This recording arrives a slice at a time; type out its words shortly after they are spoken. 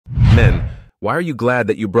10. Why are you glad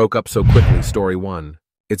that you broke up so quickly? Story 1.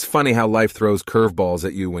 It's funny how life throws curveballs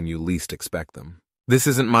at you when you least expect them. This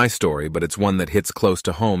isn't my story, but it's one that hits close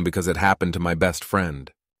to home because it happened to my best friend.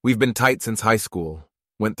 We've been tight since high school,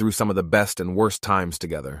 went through some of the best and worst times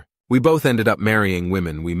together. We both ended up marrying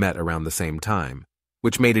women we met around the same time,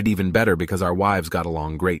 which made it even better because our wives got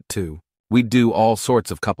along great too. We'd do all sorts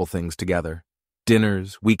of couple things together.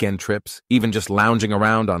 Dinners, weekend trips, even just lounging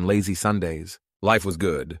around on lazy Sundays. Life was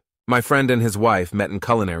good. My friend and his wife met in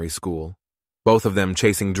culinary school, both of them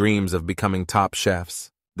chasing dreams of becoming top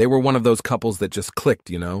chefs. They were one of those couples that just clicked,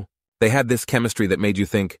 you know? They had this chemistry that made you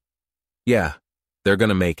think, yeah, they're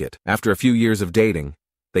gonna make it. After a few years of dating,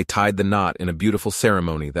 they tied the knot in a beautiful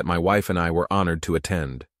ceremony that my wife and I were honored to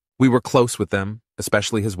attend. We were close with them,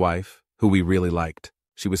 especially his wife, who we really liked.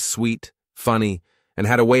 She was sweet, funny, and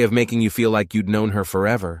had a way of making you feel like you'd known her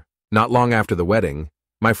forever. Not long after the wedding,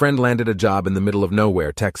 my friend landed a job in the middle of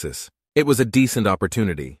nowhere, Texas. It was a decent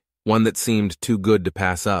opportunity, one that seemed too good to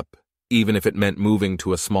pass up, even if it meant moving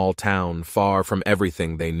to a small town far from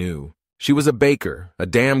everything they knew. She was a baker, a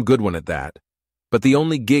damn good one at that, but the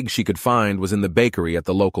only gig she could find was in the bakery at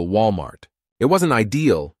the local Walmart. It wasn't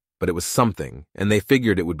ideal, but it was something, and they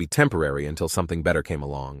figured it would be temporary until something better came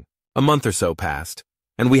along. A month or so passed,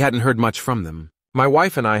 and we hadn't heard much from them. My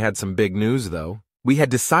wife and I had some big news, though. We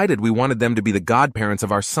had decided we wanted them to be the godparents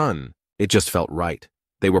of our son. It just felt right.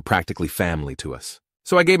 They were practically family to us.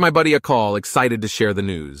 So I gave my buddy a call, excited to share the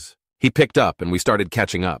news. He picked up and we started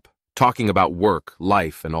catching up, talking about work,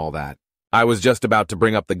 life, and all that. I was just about to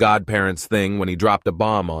bring up the godparents thing when he dropped a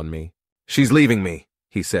bomb on me. "She's leaving me,"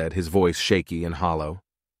 he said, his voice shaky and hollow.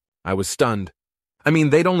 I was stunned. I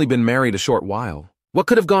mean, they'd only been married a short while. What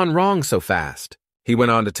could have gone wrong so fast? He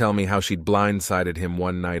went on to tell me how she'd blindsided him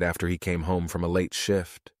one night after he came home from a late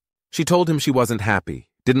shift. She told him she wasn't happy,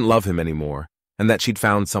 didn't love him anymore, and that she'd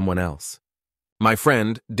found someone else. My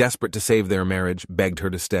friend, desperate to save their marriage, begged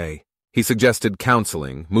her to stay. He suggested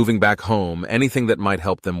counseling, moving back home, anything that might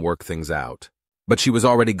help them work things out. But she was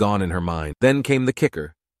already gone in her mind. Then came the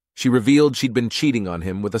kicker. She revealed she'd been cheating on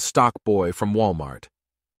him with a stock boy from Walmart.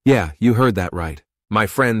 Yeah, you heard that right. My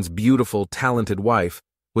friend's beautiful, talented wife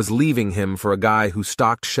was leaving him for a guy who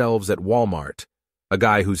stocked shelves at Walmart, a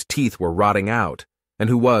guy whose teeth were rotting out, and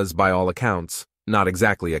who was, by all accounts, not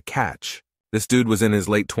exactly a catch. This dude was in his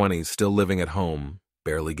late 20s, still living at home,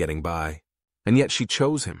 barely getting by. And yet she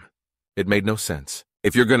chose him. It made no sense.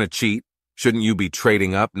 If you're gonna cheat, shouldn't you be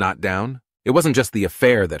trading up, not down? It wasn't just the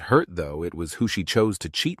affair that hurt, though, it was who she chose to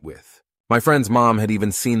cheat with. My friend's mom had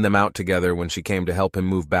even seen them out together when she came to help him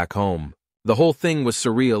move back home. The whole thing was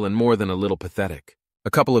surreal and more than a little pathetic. A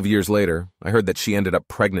couple of years later, I heard that she ended up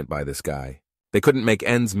pregnant by this guy. They couldn't make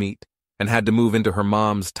ends meet and had to move into her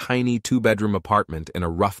mom's tiny two-bedroom apartment in a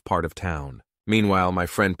rough part of town. Meanwhile, my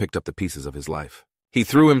friend picked up the pieces of his life. He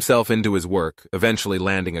threw himself into his work, eventually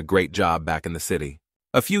landing a great job back in the city.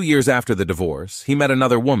 A few years after the divorce, he met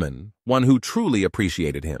another woman, one who truly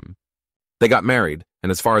appreciated him. They got married,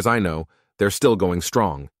 and as far as I know, they're still going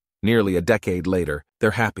strong. Nearly a decade later,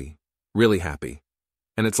 they're happy, really happy.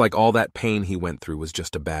 And it's like all that pain he went through was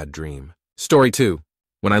just a bad dream. Story 2.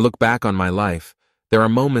 When I look back on my life, there are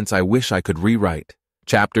moments I wish I could rewrite,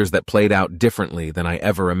 chapters that played out differently than I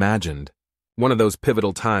ever imagined. One of those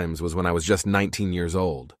pivotal times was when I was just 19 years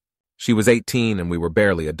old. She was 18 and we were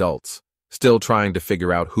barely adults, still trying to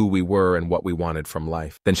figure out who we were and what we wanted from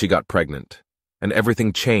life. Then she got pregnant, and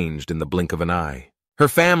everything changed in the blink of an eye. Her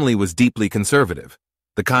family was deeply conservative,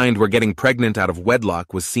 the kind where getting pregnant out of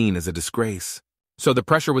wedlock was seen as a disgrace. So the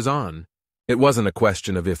pressure was on. It wasn't a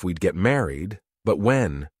question of if we'd get married, but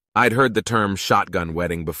when. I'd heard the term shotgun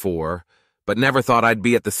wedding before, but never thought I'd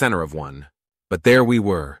be at the center of one. But there we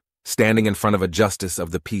were, standing in front of a justice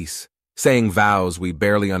of the peace, saying vows we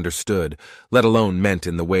barely understood, let alone meant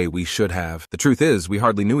in the way we should have. The truth is, we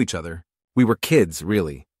hardly knew each other. We were kids,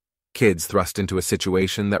 really. Kids thrust into a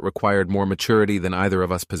situation that required more maturity than either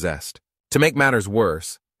of us possessed. To make matters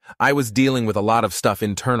worse, I was dealing with a lot of stuff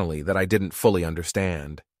internally that I didn't fully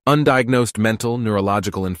understand. Undiagnosed mental,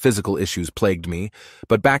 neurological, and physical issues plagued me,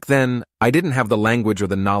 but back then, I didn't have the language or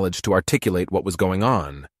the knowledge to articulate what was going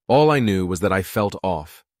on. All I knew was that I felt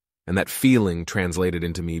off, and that feeling translated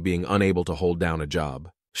into me being unable to hold down a job.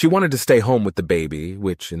 She wanted to stay home with the baby,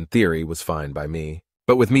 which in theory was fine by me.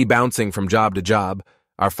 But with me bouncing from job to job,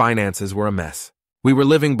 our finances were a mess. We were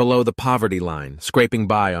living below the poverty line, scraping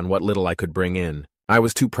by on what little I could bring in. I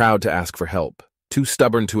was too proud to ask for help, too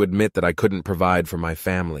stubborn to admit that I couldn't provide for my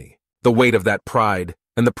family. The weight of that pride,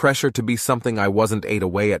 and the pressure to be something I wasn't ate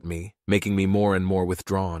away at me, making me more and more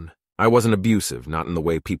withdrawn. I wasn't abusive, not in the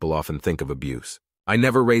way people often think of abuse. I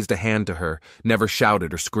never raised a hand to her, never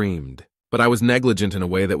shouted or screamed. But I was negligent in a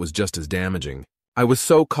way that was just as damaging. I was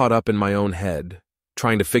so caught up in my own head,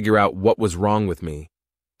 trying to figure out what was wrong with me,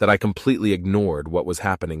 that I completely ignored what was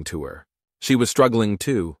happening to her. She was struggling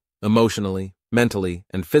too, emotionally, mentally,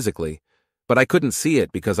 and physically, but I couldn't see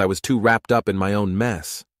it because I was too wrapped up in my own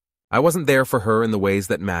mess. I wasn't there for her in the ways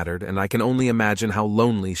that mattered, and I can only imagine how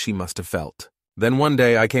lonely she must have felt. Then one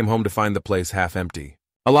day I came home to find the place half empty.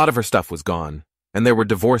 A lot of her stuff was gone, and there were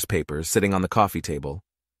divorce papers sitting on the coffee table,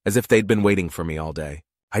 as if they'd been waiting for me all day.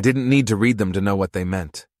 I didn't need to read them to know what they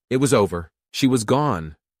meant. It was over. She was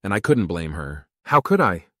gone, and I couldn't blame her. How could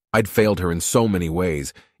I? I'd failed her in so many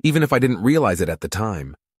ways, even if I didn't realize it at the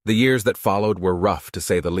time. The years that followed were rough, to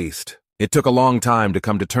say the least. It took a long time to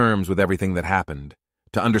come to terms with everything that happened,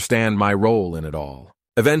 to understand my role in it all.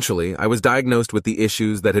 Eventually, I was diagnosed with the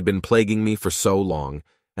issues that had been plaguing me for so long,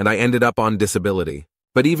 and I ended up on disability.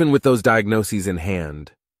 But even with those diagnoses in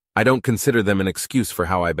hand, I don't consider them an excuse for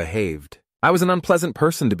how I behaved. I was an unpleasant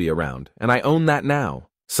person to be around, and I own that now.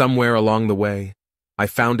 Somewhere along the way, I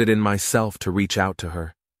found it in myself to reach out to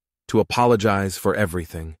her, to apologize for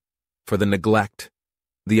everything, for the neglect,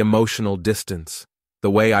 the emotional distance, the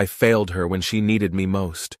way I failed her when she needed me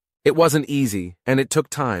most. It wasn't easy, and it took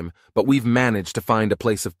time, but we've managed to find a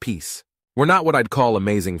place of peace. We're not what I'd call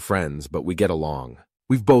amazing friends, but we get along.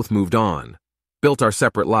 We've both moved on, built our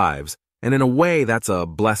separate lives, and in a way that's a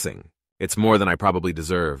blessing. It's more than I probably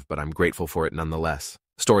deserve, but I'm grateful for it nonetheless.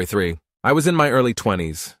 Story 3. I was in my early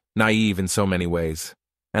 20s, naive in so many ways,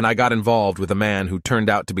 and I got involved with a man who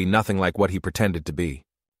turned out to be nothing like what he pretended to be.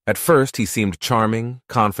 At first, he seemed charming,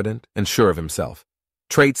 confident, and sure of himself,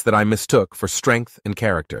 traits that I mistook for strength and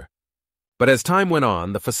character. But as time went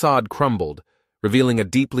on, the facade crumbled, revealing a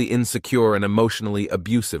deeply insecure and emotionally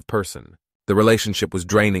abusive person. The relationship was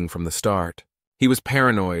draining from the start. He was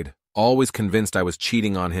paranoid, always convinced I was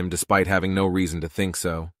cheating on him despite having no reason to think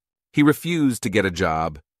so. He refused to get a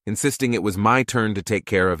job, insisting it was my turn to take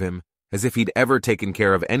care of him, as if he'd ever taken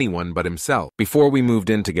care of anyone but himself. Before we moved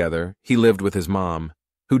in together, he lived with his mom,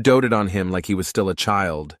 who doted on him like he was still a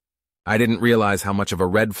child. I didn't realize how much of a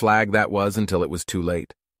red flag that was until it was too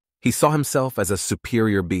late. He saw himself as a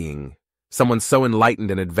superior being, someone so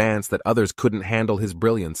enlightened and advanced that others couldn't handle his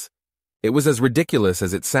brilliance. It was as ridiculous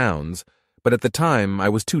as it sounds, but at the time I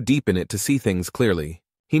was too deep in it to see things clearly.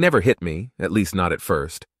 He never hit me, at least not at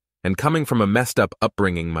first, and coming from a messed up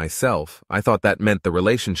upbringing myself, I thought that meant the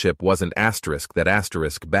relationship wasn't asterisk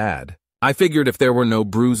bad. I figured if there were no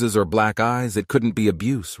bruises or black eyes, it couldn't be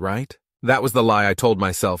abuse, right? That was the lie I told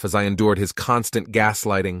myself as I endured his constant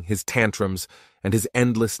gaslighting, his tantrums, and his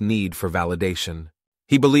endless need for validation.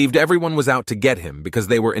 He believed everyone was out to get him because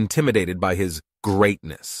they were intimidated by his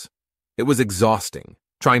greatness. It was exhausting,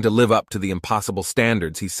 trying to live up to the impossible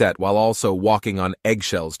standards he set while also walking on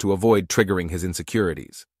eggshells to avoid triggering his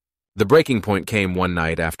insecurities. The breaking point came one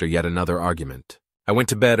night after yet another argument. I went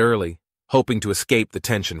to bed early, hoping to escape the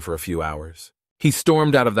tension for a few hours. He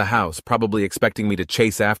stormed out of the house, probably expecting me to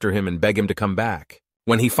chase after him and beg him to come back.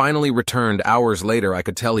 When he finally returned hours later, I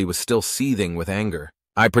could tell he was still seething with anger.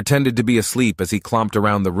 I pretended to be asleep as he clomped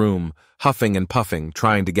around the room, huffing and puffing,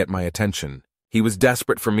 trying to get my attention. He was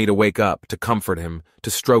desperate for me to wake up, to comfort him, to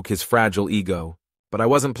stroke his fragile ego. But I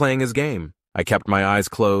wasn't playing his game. I kept my eyes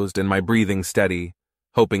closed and my breathing steady,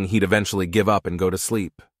 hoping he'd eventually give up and go to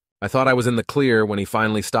sleep. I thought I was in the clear when he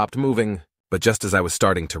finally stopped moving, but just as I was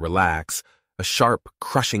starting to relax, a sharp,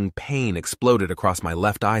 crushing pain exploded across my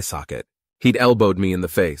left eye socket. He'd elbowed me in the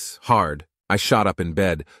face, hard. I shot up in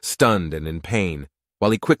bed, stunned and in pain,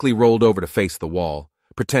 while he quickly rolled over to face the wall,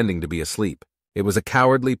 pretending to be asleep. It was a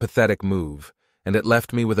cowardly, pathetic move, and it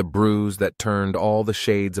left me with a bruise that turned all the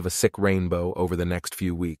shades of a sick rainbow over the next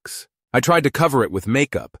few weeks. I tried to cover it with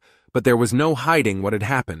makeup, but there was no hiding what had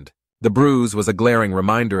happened. The bruise was a glaring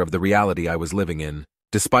reminder of the reality I was living in.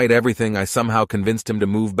 Despite everything, I somehow convinced him to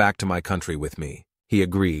move back to my country with me. He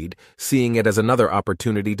agreed, seeing it as another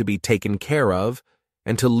opportunity to be taken care of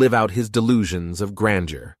and to live out his delusions of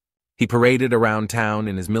grandeur. He paraded around town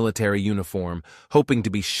in his military uniform, hoping to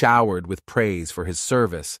be showered with praise for his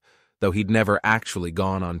service, though he'd never actually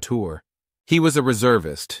gone on tour. He was a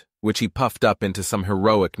reservist, which he puffed up into some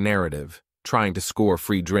heroic narrative, trying to score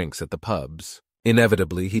free drinks at the pubs.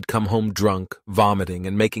 Inevitably, he'd come home drunk, vomiting,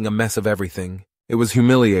 and making a mess of everything. It was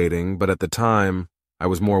humiliating, but at the time, I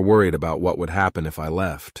was more worried about what would happen if I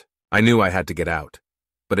left. I knew I had to get out,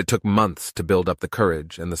 but it took months to build up the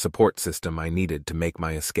courage and the support system I needed to make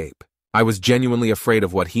my escape. I was genuinely afraid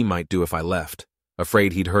of what he might do if I left,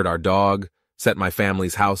 afraid he'd hurt our dog, set my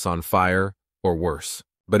family's house on fire, or worse.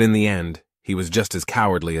 But in the end, he was just as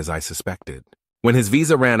cowardly as I suspected. When his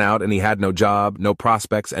visa ran out and he had no job, no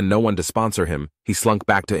prospects, and no one to sponsor him, he slunk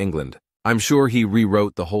back to England. I'm sure he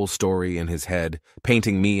rewrote the whole story in his head,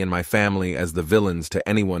 painting me and my family as the villains to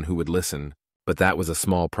anyone who would listen. But that was a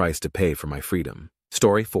small price to pay for my freedom.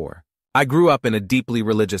 Story 4. I grew up in a deeply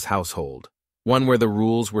religious household, one where the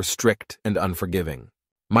rules were strict and unforgiving.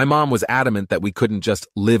 My mom was adamant that we couldn't just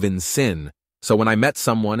live in sin, so when I met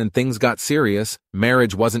someone and things got serious,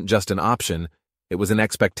 marriage wasn't just an option, it was an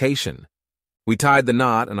expectation. We tied the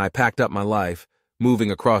knot and I packed up my life,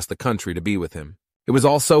 moving across the country to be with him. It was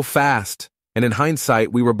all so fast, and in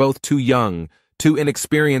hindsight, we were both too young, too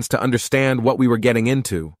inexperienced to understand what we were getting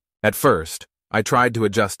into. At first, I tried to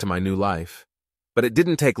adjust to my new life, but it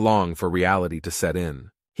didn't take long for reality to set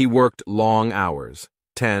in. He worked long hours,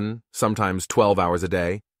 10, sometimes 12 hours a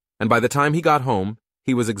day, and by the time he got home,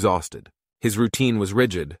 he was exhausted. His routine was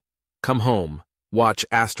rigid. Come home, watch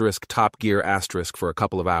Top Gear for a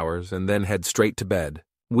couple of hours, and then head straight to bed.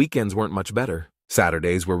 Weekends weren't much better.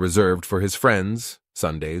 Saturdays were reserved for his friends,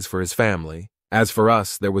 Sundays for his family. As for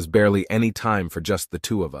us, there was barely any time for just the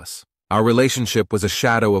two of us. Our relationship was a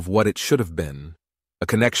shadow of what it should have been, a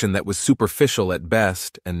connection that was superficial at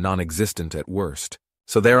best and non-existent at worst.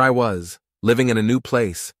 So there I was, living in a new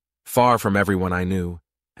place, far from everyone I knew,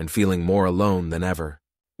 and feeling more alone than ever.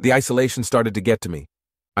 The isolation started to get to me.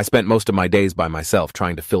 I spent most of my days by myself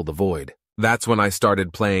trying to fill the void. That's when I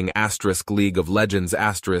started playing League of Legends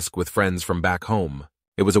with friends from back home.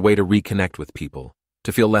 It was a way to reconnect with people,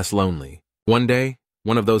 to feel less lonely. One day,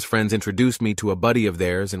 one of those friends introduced me to a buddy of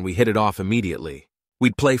theirs and we hit it off immediately.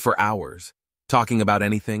 We'd play for hours, talking about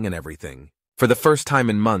anything and everything. For the first time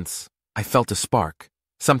in months, I felt a spark,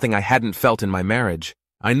 something I hadn't felt in my marriage.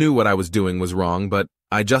 I knew what I was doing was wrong, but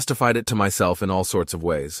I justified it to myself in all sorts of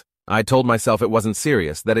ways. I told myself it wasn't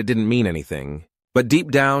serious, that it didn't mean anything. But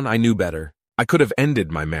deep down, I knew better. I could have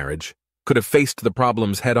ended my marriage, could have faced the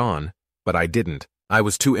problems head on, but I didn't. I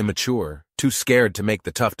was too immature, too scared to make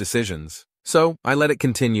the tough decisions. So I let it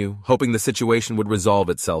continue, hoping the situation would resolve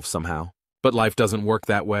itself somehow. But life doesn't work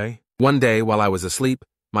that way. One day, while I was asleep,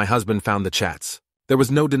 my husband found the chats. There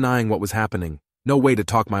was no denying what was happening, no way to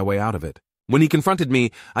talk my way out of it. When he confronted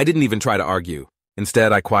me, I didn't even try to argue.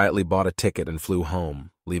 Instead, I quietly bought a ticket and flew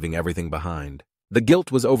home, leaving everything behind. The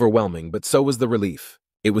guilt was overwhelming, but so was the relief.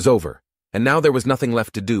 It was over, and now there was nothing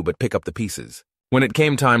left to do but pick up the pieces. When it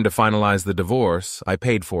came time to finalize the divorce, I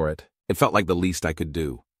paid for it. It felt like the least I could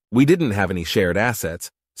do. We didn't have any shared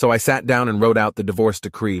assets, so I sat down and wrote out the divorce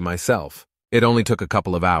decree myself. It only took a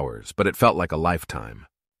couple of hours, but it felt like a lifetime.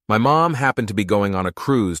 My mom happened to be going on a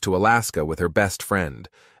cruise to Alaska with her best friend,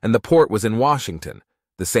 and the port was in Washington,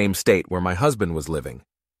 the same state where my husband was living.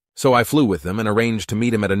 So I flew with them and arranged to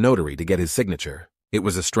meet him at a notary to get his signature. It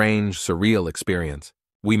was a strange, surreal experience.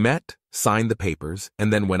 We met, signed the papers,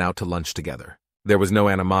 and then went out to lunch together. There was no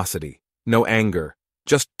animosity, no anger,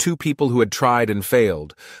 just two people who had tried and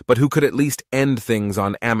failed, but who could at least end things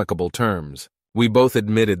on amicable terms. We both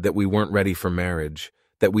admitted that we weren't ready for marriage,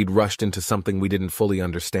 that we'd rushed into something we didn't fully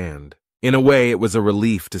understand. In a way, it was a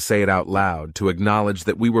relief to say it out loud, to acknowledge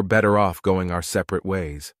that we were better off going our separate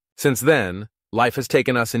ways. Since then, life has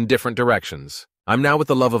taken us in different directions. I'm now with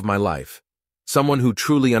the love of my life, someone who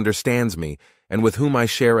truly understands me and with whom I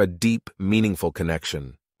share a deep, meaningful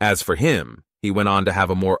connection. As for him, he went on to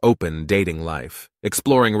have a more open dating life,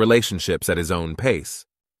 exploring relationships at his own pace.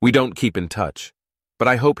 We don't keep in touch, but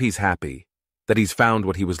I hope he's happy, that he's found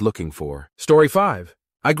what he was looking for. Story 5.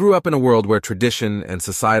 I grew up in a world where tradition and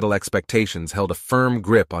societal expectations held a firm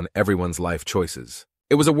grip on everyone's life choices.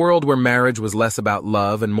 It was a world where marriage was less about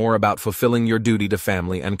love and more about fulfilling your duty to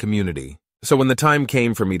family and community. So when the time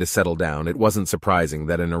came for me to settle down, it wasn't surprising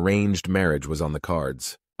that an arranged marriage was on the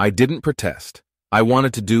cards. I didn't protest. I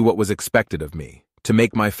wanted to do what was expected of me, to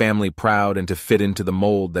make my family proud and to fit into the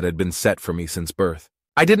mold that had been set for me since birth.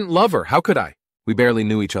 I didn't love her, how could I? We barely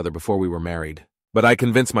knew each other before we were married. But I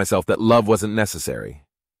convinced myself that love wasn't necessary,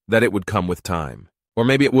 that it would come with time. Or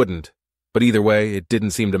maybe it wouldn't. But either way, it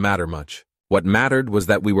didn't seem to matter much. What mattered was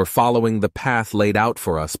that we were following the path laid out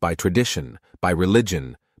for us by tradition, by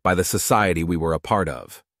religion, by the society we were a part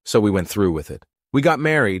of. So we went through with it. We got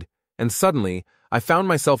married, and suddenly, I found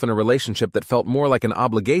myself in a relationship that felt more like an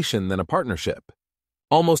obligation than a partnership.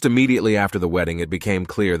 Almost immediately after the wedding, it became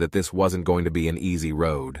clear that this wasn't going to be an easy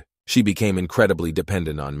road. She became incredibly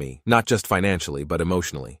dependent on me, not just financially, but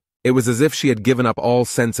emotionally. It was as if she had given up all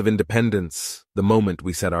sense of independence the moment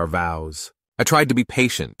we said our vows. I tried to be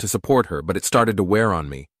patient, to support her, but it started to wear on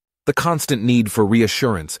me. The constant need for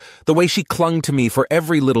reassurance, the way she clung to me for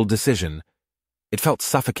every little decision. It felt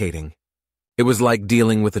suffocating. It was like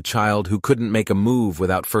dealing with a child who couldn't make a move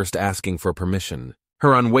without first asking for permission.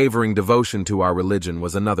 Her unwavering devotion to our religion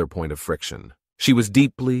was another point of friction. She was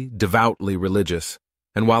deeply, devoutly religious,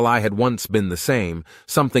 and while I had once been the same,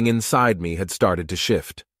 something inside me had started to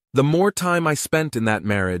shift. The more time I spent in that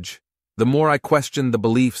marriage, the more I questioned the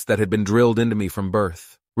beliefs that had been drilled into me from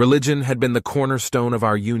birth. Religion had been the cornerstone of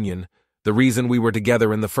our union, the reason we were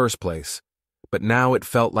together in the first place. But now it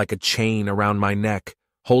felt like a chain around my neck,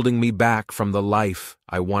 holding me back from the life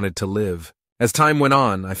I wanted to live. As time went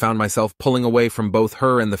on, I found myself pulling away from both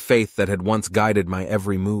her and the faith that had once guided my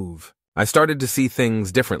every move. I started to see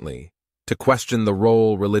things differently, to question the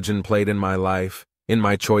role religion played in my life, in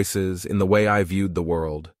my choices, in the way I viewed the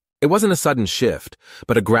world. It wasn't a sudden shift,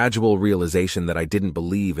 but a gradual realization that I didn't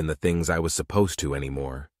believe in the things I was supposed to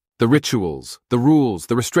anymore. The rituals, the rules,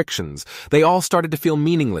 the restrictions, they all started to feel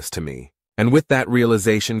meaningless to me. And with that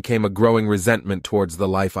realization came a growing resentment towards the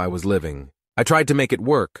life I was living. I tried to make it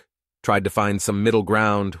work, tried to find some middle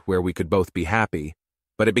ground where we could both be happy,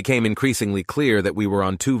 but it became increasingly clear that we were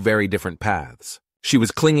on two very different paths. She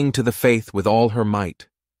was clinging to the faith with all her might,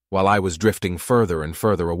 while I was drifting further and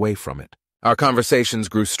further away from it. Our conversations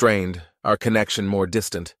grew strained, our connection more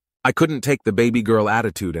distant. I couldn't take the baby girl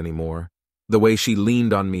attitude anymore, the way she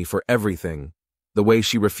leaned on me for everything, the way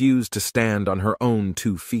she refused to stand on her own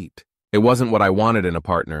 2 feet. It wasn't what I wanted in a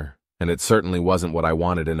partner, and it certainly wasn't what I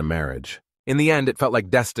wanted in a marriage. In the end, it felt like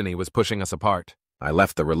destiny was pushing us apart. I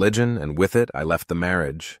left the religion, and with it, I left the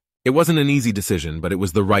marriage. It wasn't an easy decision, but it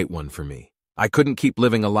was the right one for me. I couldn't keep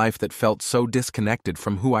living a life that felt so disconnected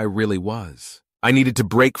from who I really was. I needed to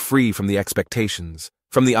break free from the expectations,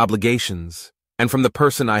 from the obligations, and from the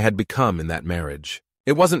person I had become in that marriage.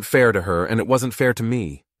 It wasn't fair to her, and it wasn't fair to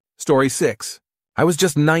me. Story 6. I was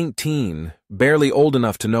just 19, barely old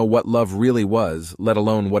enough to know what love really was, let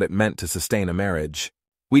alone what it meant to sustain a marriage.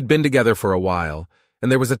 We'd been together for a while, and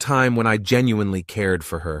there was a time when I genuinely cared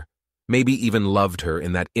for her, maybe even loved her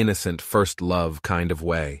in that innocent first love kind of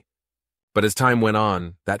way. But as time went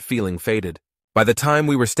on, that feeling faded. By the time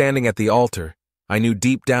we were standing at the altar, I knew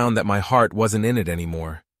deep down that my heart wasn't in it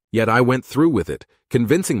anymore. Yet I went through with it,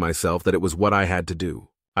 convincing myself that it was what I had to do.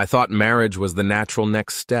 I thought marriage was the natural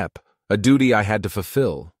next step, a duty I had to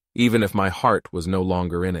fulfill, even if my heart was no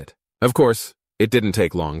longer in it. Of course, it didn't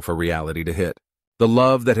take long for reality to hit. The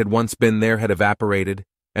love that had once been there had evaporated,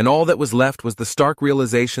 and all that was left was the stark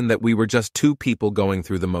realization that we were just two people going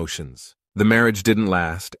through the motions. The marriage didn't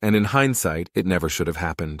last, and in hindsight, it never should have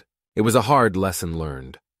happened. It was a hard lesson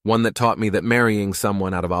learned, one that taught me that marrying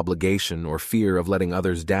someone out of obligation or fear of letting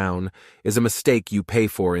others down is a mistake you pay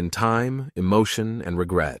for in time, emotion, and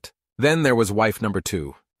regret. Then there was wife number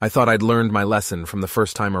 2. I thought I'd learned my lesson from the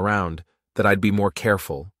first time around, that I'd be more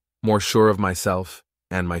careful, more sure of myself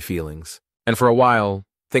and my feelings. And for a while,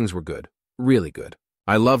 things were good, really good.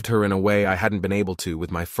 I loved her in a way I hadn't been able to with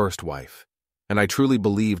my first wife, and I truly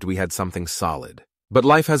believed we had something solid. But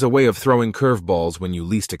life has a way of throwing curveballs when you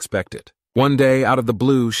least expect it. One day, out of the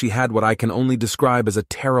blue, she had what I can only describe as a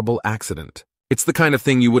terrible accident. It's the kind of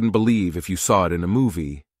thing you wouldn't believe if you saw it in a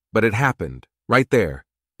movie, but it happened, right there,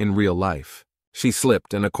 in real life. She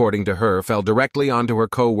slipped and, according to her, fell directly onto her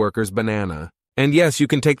co-worker's banana. And yes, you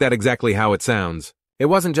can take that exactly how it sounds. It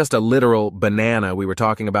wasn't just a literal banana we were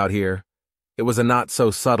talking about here. It was a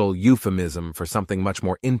not-so-subtle euphemism for something much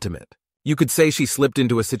more intimate. You could say she slipped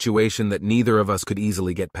into a situation that neither of us could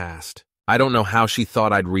easily get past. I don't know how she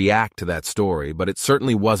thought I'd react to that story, but it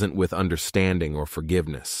certainly wasn't with understanding or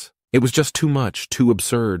forgiveness. It was just too much, too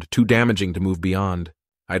absurd, too damaging to move beyond.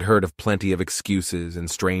 I'd heard of plenty of excuses and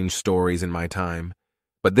strange stories in my time,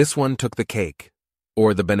 but this one took the cake,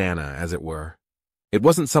 or the banana, as it were. It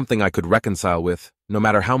wasn't something I could reconcile with, no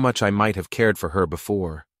matter how much I might have cared for her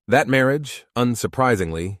before. That marriage,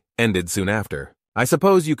 unsurprisingly, ended soon after. I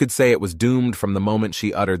suppose you could say it was doomed from the moment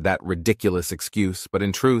she uttered that ridiculous excuse, but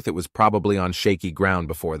in truth it was probably on shaky ground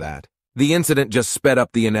before that. The incident just sped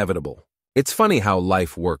up the inevitable. It's funny how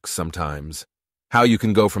life works sometimes. How you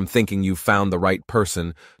can go from thinking you've found the right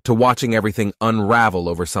person to watching everything unravel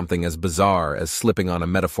over something as bizarre as slipping on a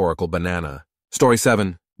metaphorical banana. Story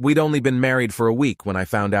 7. We'd only been married for a week when I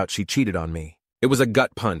found out she cheated on me. It was a gut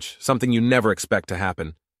punch, something you never expect to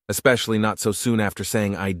happen, especially not so soon after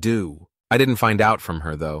saying I do. I didn't find out from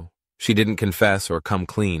her, though. She didn't confess or come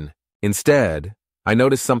clean. Instead, I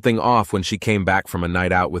noticed something off when she came back from a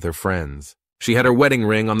night out with her friends. She had her wedding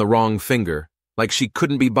ring on the wrong finger, like she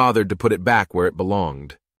couldn't be bothered to put it back where it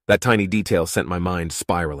belonged. That tiny detail sent my mind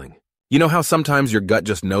spiraling. You know how sometimes your gut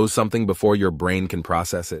just knows something before your brain can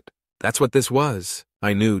process it? That's what this was.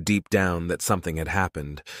 I knew deep down that something had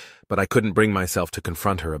happened, but I couldn't bring myself to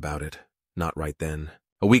confront her about it. Not right then.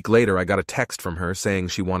 A week later, I got a text from her saying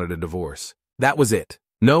she wanted a divorce. That was it.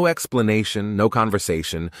 No explanation, no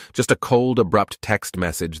conversation, just a cold, abrupt text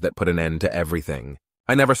message that put an end to everything.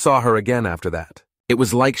 I never saw her again after that. It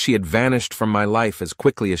was like she had vanished from my life as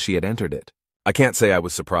quickly as she had entered it. I can't say I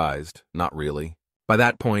was surprised, not really. By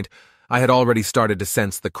that point, I had already started to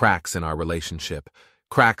sense the cracks in our relationship,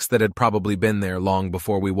 cracks that had probably been there long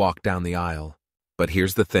before we walked down the aisle. But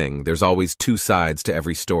here's the thing, there's always two sides to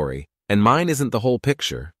every story, and mine isn't the whole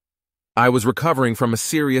picture. I was recovering from a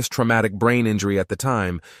serious traumatic brain injury at the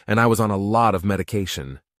time, and I was on a lot of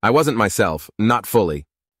medication. I wasn't myself, not fully.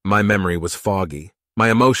 My memory was foggy,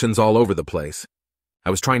 my emotions all over the place. I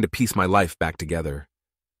was trying to piece my life back together.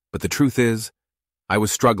 But the truth is, I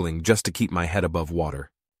was struggling just to keep my head above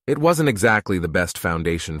water. It wasn't exactly the best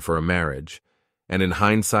foundation for a marriage, and in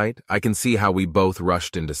hindsight, I can see how we both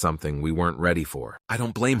rushed into something we weren't ready for. I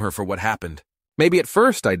don't blame her for what happened. Maybe at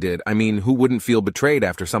first I did. I mean, who wouldn't feel betrayed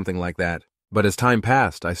after something like that? But as time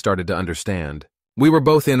passed, I started to understand. We were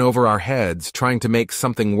both in over our heads, trying to make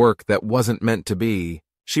something work that wasn't meant to be.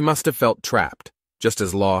 She must have felt trapped, just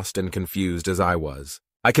as lost and confused as I was.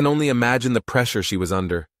 I can only imagine the pressure she was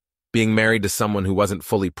under, being married to someone who wasn't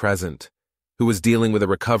fully present, who was dealing with a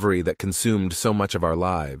recovery that consumed so much of our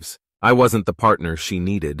lives. I wasn't the partner she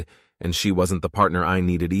needed, and she wasn't the partner I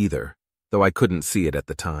needed either, though I couldn't see it at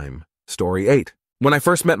the time. Story 8. When I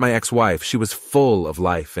first met my ex-wife, she was full of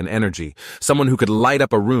life and energy, someone who could light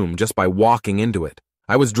up a room just by walking into it.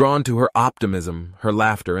 I was drawn to her optimism, her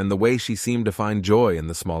laughter, and the way she seemed to find joy in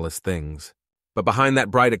the smallest things. But behind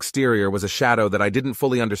that bright exterior was a shadow that I didn't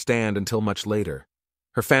fully understand until much later.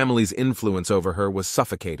 Her family's influence over her was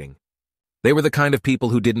suffocating. They were the kind of people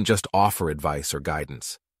who didn't just offer advice or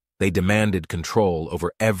guidance. They demanded control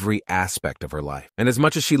over every aspect of her life. And as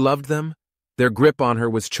much as she loved them, their grip on her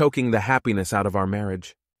was choking the happiness out of our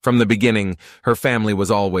marriage. From the beginning, her family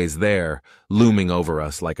was always there, looming over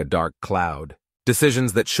us like a dark cloud.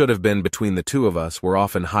 Decisions that should have been between the two of us were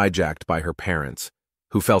often hijacked by her parents,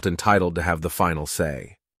 who felt entitled to have the final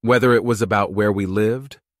say. Whether it was about where we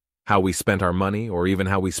lived, how we spent our money, or even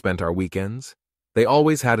how we spent our weekends, they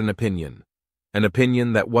always had an opinion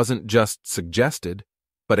that wasn't just suggested,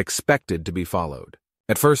 but expected to be followed.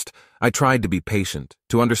 At first, I tried to be patient,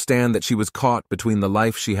 to understand that she was caught between the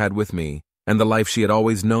life she had with me and the life she had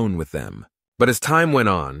always known with them. But as time went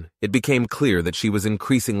on, it became clear that she was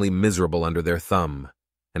increasingly miserable under their thumb,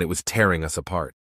 and it was tearing us apart.